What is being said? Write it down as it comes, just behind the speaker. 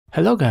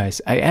Hello guys,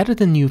 I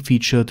added a new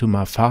feature to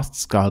my Fast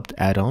Sculpt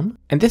add-on,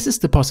 and this is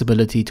the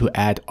possibility to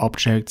add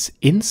objects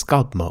in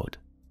sculpt mode.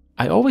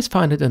 I always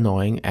find it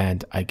annoying,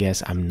 and I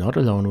guess I'm not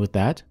alone with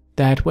that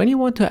when you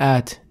want to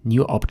add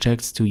new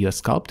objects to your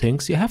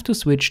sculptings, you have to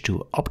switch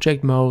to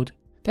object mode,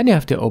 then you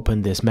have to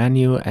open this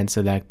menu and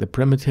select the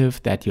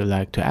primitive that you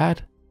like to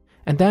add.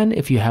 And then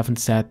if you haven't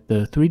set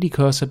the 3D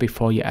cursor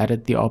before you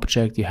added the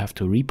object, you have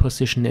to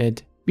reposition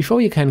it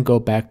before you can go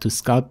back to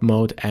sculpt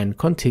mode and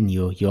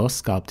continue your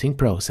sculpting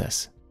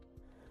process.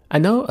 I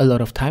know a lot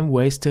of time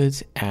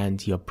wasted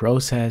and your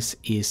process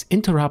is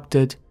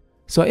interrupted,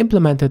 so I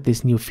implemented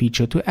this new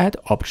feature to add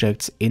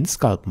objects in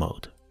sculpt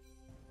mode.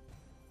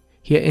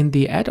 Here in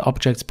the Add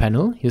Objects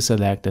panel, you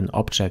select an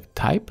object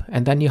type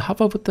and then you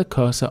hover with the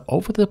cursor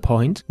over the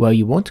point where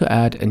you want to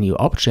add a new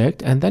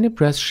object, and then you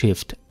press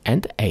Shift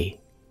and A.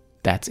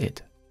 That's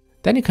it.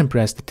 Then you can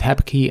press the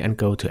Tab key and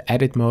go to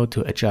Edit mode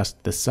to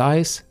adjust the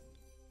size.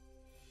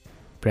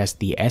 Press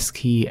the S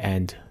key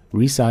and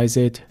resize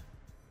it,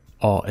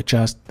 or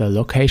adjust the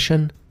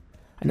location.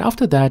 And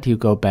after that you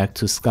go back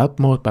to sculpt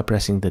mode by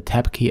pressing the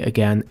Tab key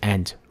again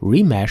and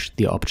remesh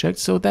the object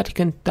so that you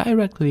can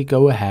directly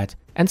go ahead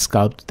and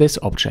sculpt this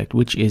object,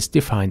 which is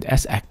defined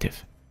as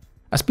active.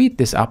 I speed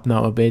this up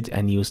now a bit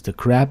and use the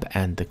grab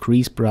and the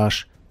crease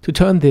brush to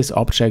turn this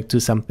object to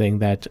something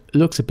that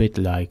looks a bit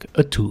like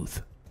a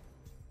tooth.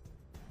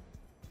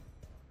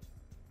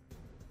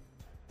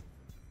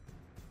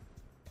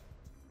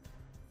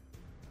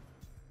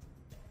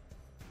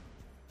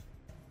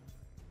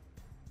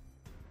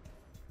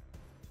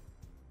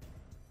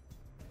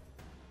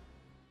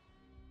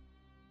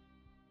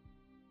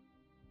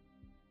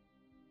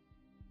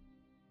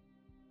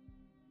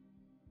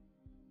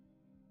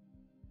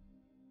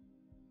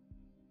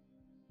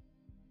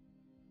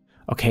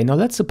 Okay, now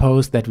let's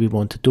suppose that we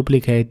want to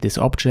duplicate this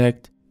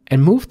object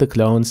and move the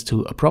clones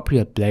to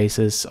appropriate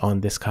places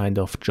on this kind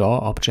of jaw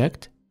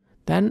object.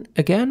 Then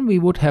again we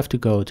would have to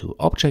go to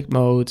object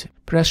mode,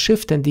 press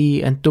Shift and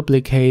D and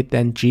duplicate,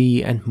 then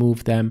G and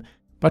move them.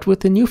 But with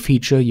the new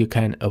feature you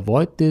can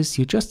avoid this.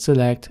 You just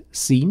select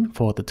Scene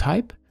for the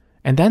type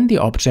and then the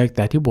object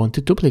that you want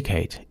to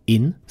duplicate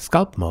in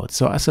sculpt mode.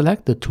 So I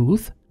select the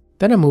tooth,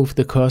 then I move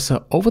the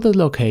cursor over the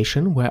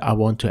location where I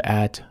want to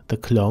add the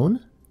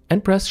clone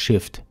and press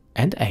Shift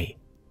and A.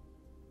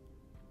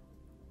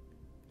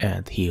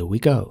 And here we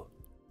go.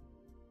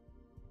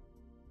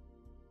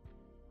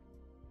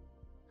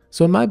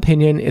 So in my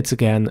opinion, it's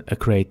again a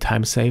great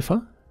time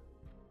saver.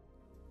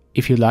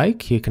 If you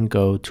like, you can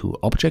go to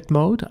object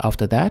mode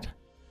after that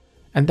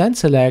and then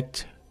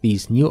select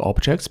these new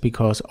objects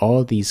because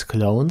all these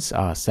clones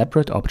are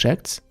separate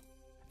objects,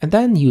 and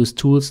then use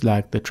tools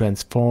like the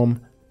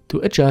transform to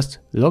adjust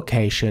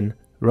location,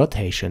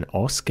 rotation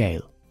or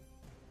scale.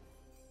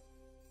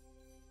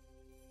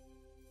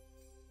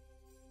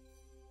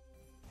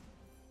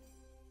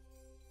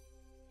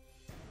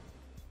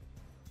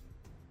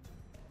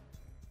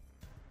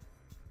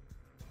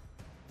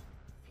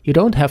 You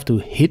don't have to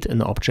hit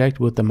an object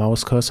with the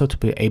mouse cursor to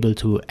be able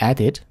to add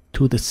it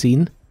to the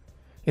scene.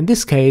 In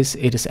this case,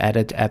 it is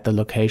added at the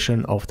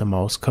location of the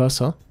mouse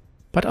cursor,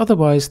 but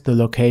otherwise the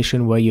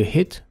location where you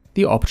hit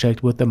the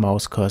object with the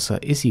mouse cursor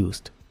is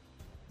used.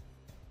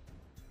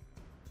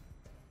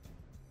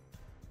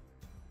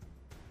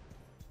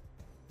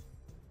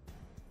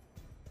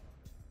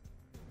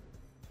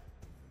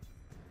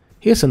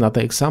 Here's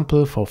another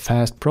example for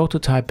fast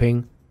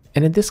prototyping,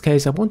 and in this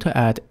case I want to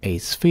add a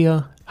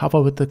sphere.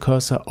 Hover with the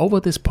cursor over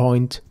this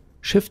point,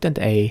 Shift and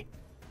A,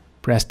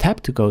 press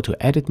Tab to go to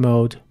Edit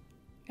mode,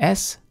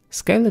 S,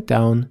 scale it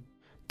down,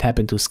 tap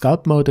into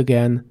Sculpt mode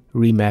again,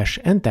 remesh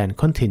and then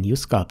continue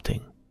sculpting.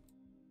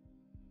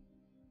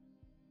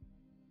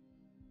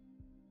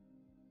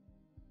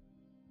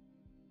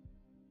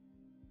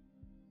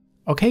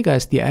 Okay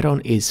guys, the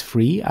add-on is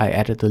free. I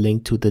added the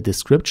link to the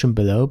description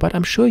below, but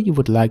I'm sure you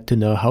would like to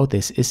know how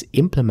this is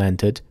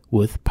implemented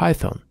with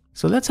Python.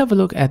 So let's have a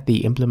look at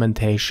the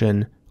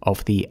implementation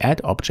of the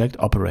add object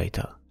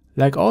operator.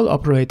 Like all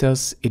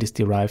operators, it is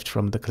derived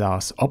from the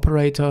class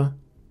operator.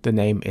 The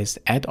name is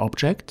add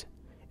object,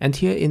 and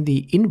here in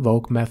the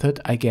invoke method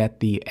I get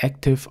the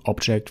active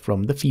object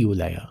from the view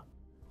layer.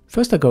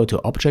 First I go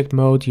to object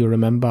mode. You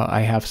remember I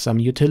have some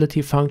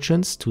utility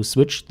functions to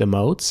switch the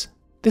modes.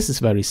 This is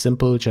very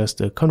simple, just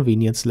a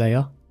convenience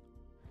layer.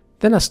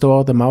 Then I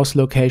store the mouse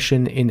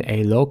location in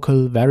a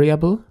local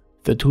variable,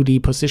 the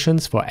 2D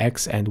positions for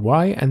X and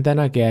Y, and then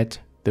I get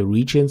the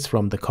regions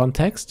from the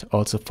context.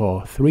 Also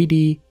for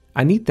 3D,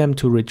 I need them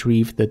to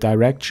retrieve the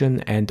direction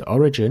and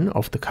origin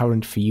of the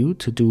current view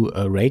to do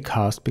a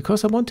raycast,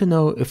 because I want to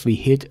know if we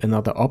hit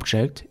another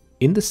object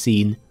in the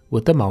scene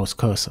with the mouse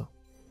cursor.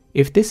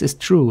 If this is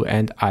true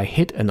and I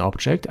hit an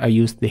object, I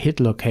use the hit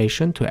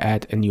location to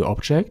add a new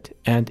object,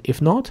 and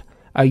if not,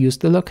 I use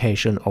the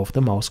location of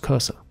the mouse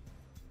cursor.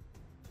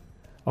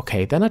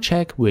 Okay, then I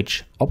check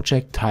which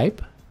object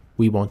type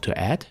we want to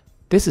add.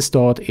 This is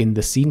stored in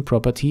the scene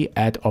property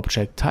add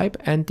object type,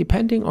 and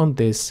depending on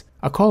this,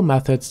 I call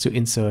methods to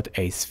insert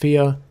a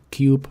sphere,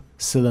 cube,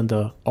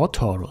 cylinder or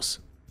torus.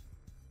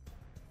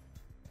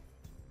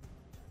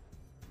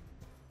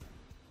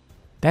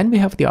 Then we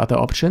have the other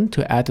option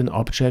to add an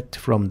object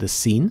from the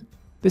scene.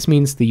 This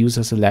means the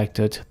user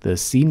selected the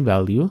scene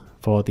value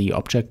for the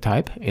object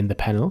type in the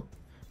panel.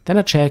 Then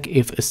I check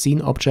if a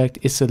scene object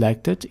is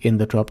selected in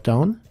the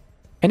dropdown.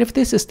 And if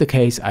this is the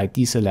case, I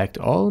deselect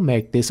all,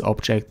 make this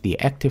object the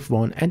active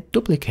one and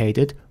duplicate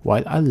it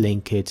while I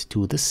link it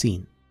to the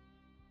scene.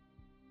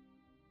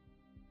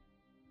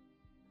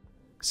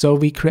 So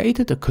we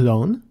created a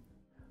clone.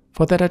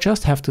 For that I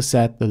just have to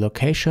set the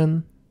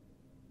location.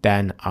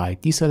 Then I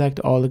deselect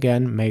all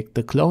again, make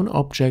the clone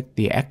object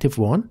the active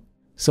one,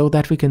 so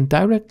that we can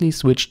directly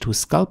switch to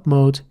sculpt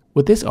mode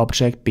with this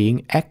object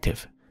being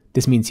active.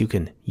 This means you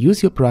can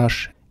use your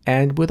brush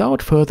and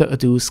without further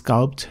ado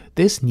sculpt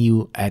this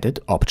new added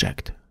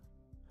object.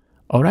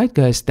 Alright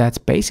guys, that's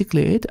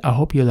basically it. I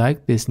hope you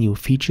like these new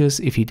features.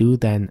 If you do,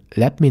 then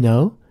let me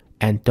know.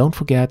 And don't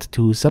forget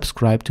to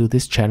subscribe to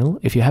this channel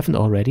if you haven't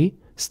already.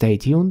 Stay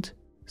tuned.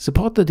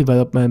 Support the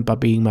development by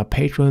being my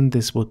patron,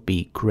 this would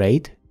be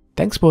great.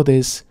 Thanks for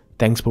this,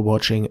 thanks for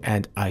watching,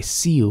 and I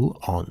see you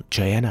on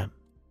JNM.